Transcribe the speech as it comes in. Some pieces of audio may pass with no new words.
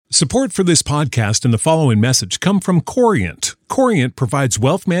Support for this podcast and the following message come from Corient. Corient provides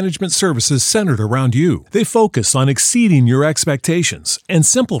wealth management services centered around you. They focus on exceeding your expectations and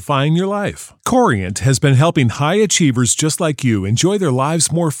simplifying your life. Corient has been helping high achievers just like you enjoy their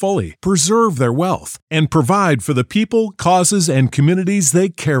lives more fully, preserve their wealth, and provide for the people, causes, and communities they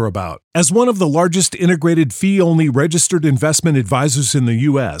care about. As one of the largest integrated fee-only registered investment advisors in the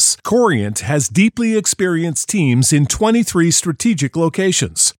U.S., Corient has deeply experienced teams in 23 strategic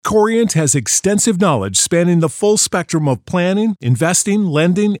locations. Corient has extensive knowledge spanning the full spectrum of planning, investing,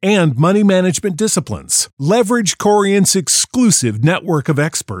 lending, and money management disciplines. Leverage Corient's exclusive network of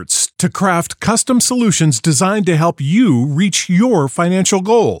experts to craft custom solutions designed to help you reach your financial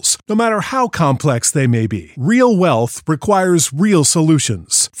goals, no matter how complex they may be. Real wealth requires real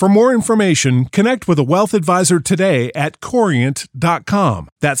solutions. For more information, connect with a wealth advisor today at Corient.com.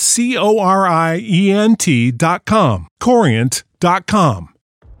 That's Corient.com. Corient.com.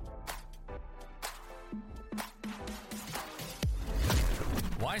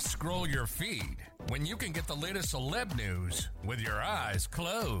 Why scroll your feed when you can get the latest celeb news with your eyes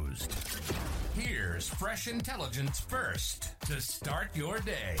closed? Here's fresh intelligence first to start your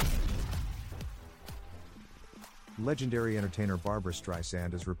day. Legendary entertainer Barbra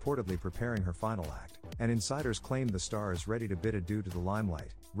Streisand is reportedly preparing her final act, and insiders claim the star is ready to bid adieu to the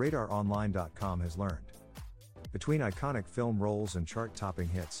limelight, RadarOnline.com has learned. Between iconic film roles and chart-topping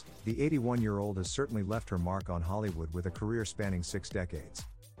hits, the 81-year-old has certainly left her mark on Hollywood with a career spanning 6 decades.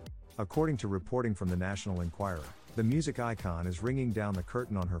 According to reporting from the National Enquirer, the music icon is ringing down the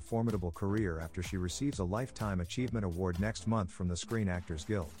curtain on her formidable career after she receives a Lifetime Achievement Award next month from the Screen Actors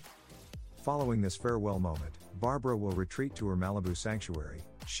Guild. Following this farewell moment, Barbra will retreat to her Malibu sanctuary,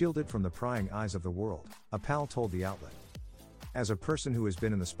 shielded from the prying eyes of the world, a pal told the outlet. As a person who has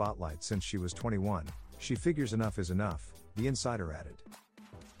been in the spotlight since she was 21, she figures enough is enough, the insider added.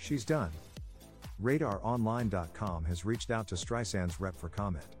 She's done. RadarOnline.com has reached out to Streisand's rep for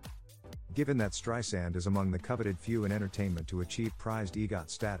comment. Given that Streisand is among the coveted few in entertainment to achieve prized EGOT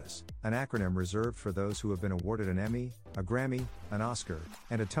status, an acronym reserved for those who have been awarded an Emmy, a Grammy, an Oscar,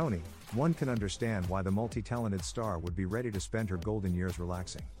 and a Tony, one can understand why the multi-talented star would be ready to spend her golden years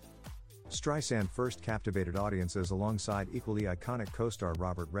relaxing. Streisand first captivated audiences alongside equally iconic co-star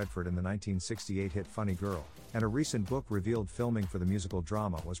Robert Redford in the 1968 hit Funny Girl, and a recent book revealed filming for the musical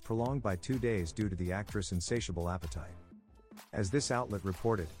drama was prolonged by 2 days due to the actress' insatiable appetite. As this outlet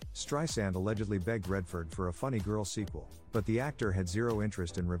reported, Streisand allegedly begged Redford for a Funny Girl sequel, but the actor had zero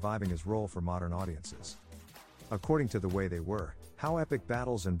interest in reviving his role for modern audiences. According to The Way They Were, how epic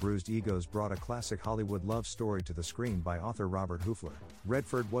battles and bruised egos brought a classic Hollywood love story to the screen by author Robert Hoofler,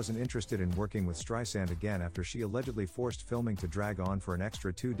 Redford wasn't interested in working with Streisand again after she allegedly forced filming to drag on for an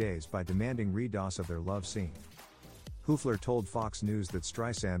extra 2 days by demanding redos of their love scene. Hoofler told Fox News that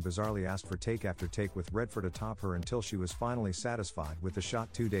Streisand bizarrely asked for take after take with Redford atop her until she was finally satisfied with the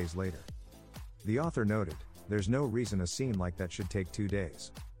shot 2 days later. The author noted, "There's no reason a scene like that should take 2 days.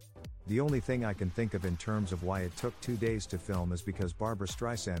 The only thing I can think of in terms of why it took 2 days to film is because Barbra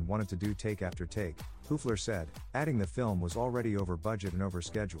Streisand wanted to do take after take," Hoofler said, adding the film was already over budget and over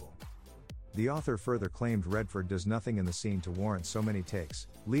schedule. The author further claimed Redford does nothing in the scene to warrant so many takes,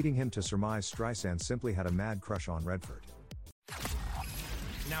 leading him to surmise Streisand simply had a mad crush on Redford.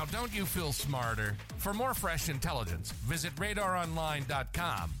 Now don't you feel smarter? For more fresh intelligence, visit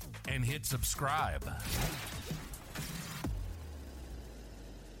RadarOnline.com and hit subscribe.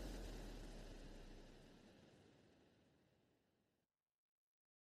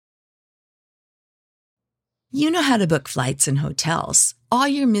 You know how to book flights and hotels. All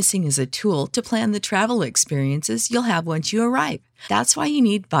you're missing is a tool to plan the travel experiences you'll have once you arrive. That's why you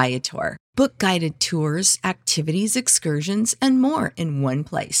need Viator. Book guided tours, activities, excursions, and more in one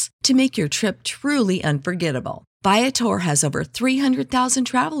place to make your trip truly unforgettable. Viator has over 300,000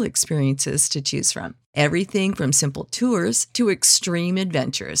 travel experiences to choose from. Everything from simple tours to extreme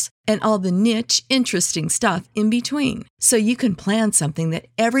adventures and all the niche, interesting stuff in between. So you can plan something that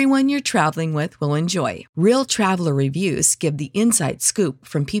everyone you're traveling with will enjoy. Real traveler reviews give the inside scoop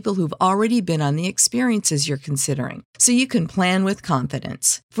from people who've already been on the experiences you're considering. So you can plan with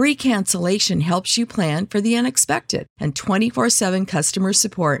confidence. Free cancellation helps you plan for the unexpected. And 24/7 customer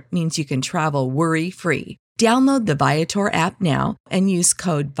support means you can travel worry-free. Download the Viator app now and use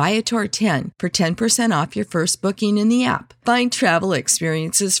code Viator10 for 10% off your first booking in the app. Find travel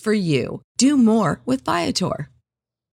experiences for you. Do more with Viator.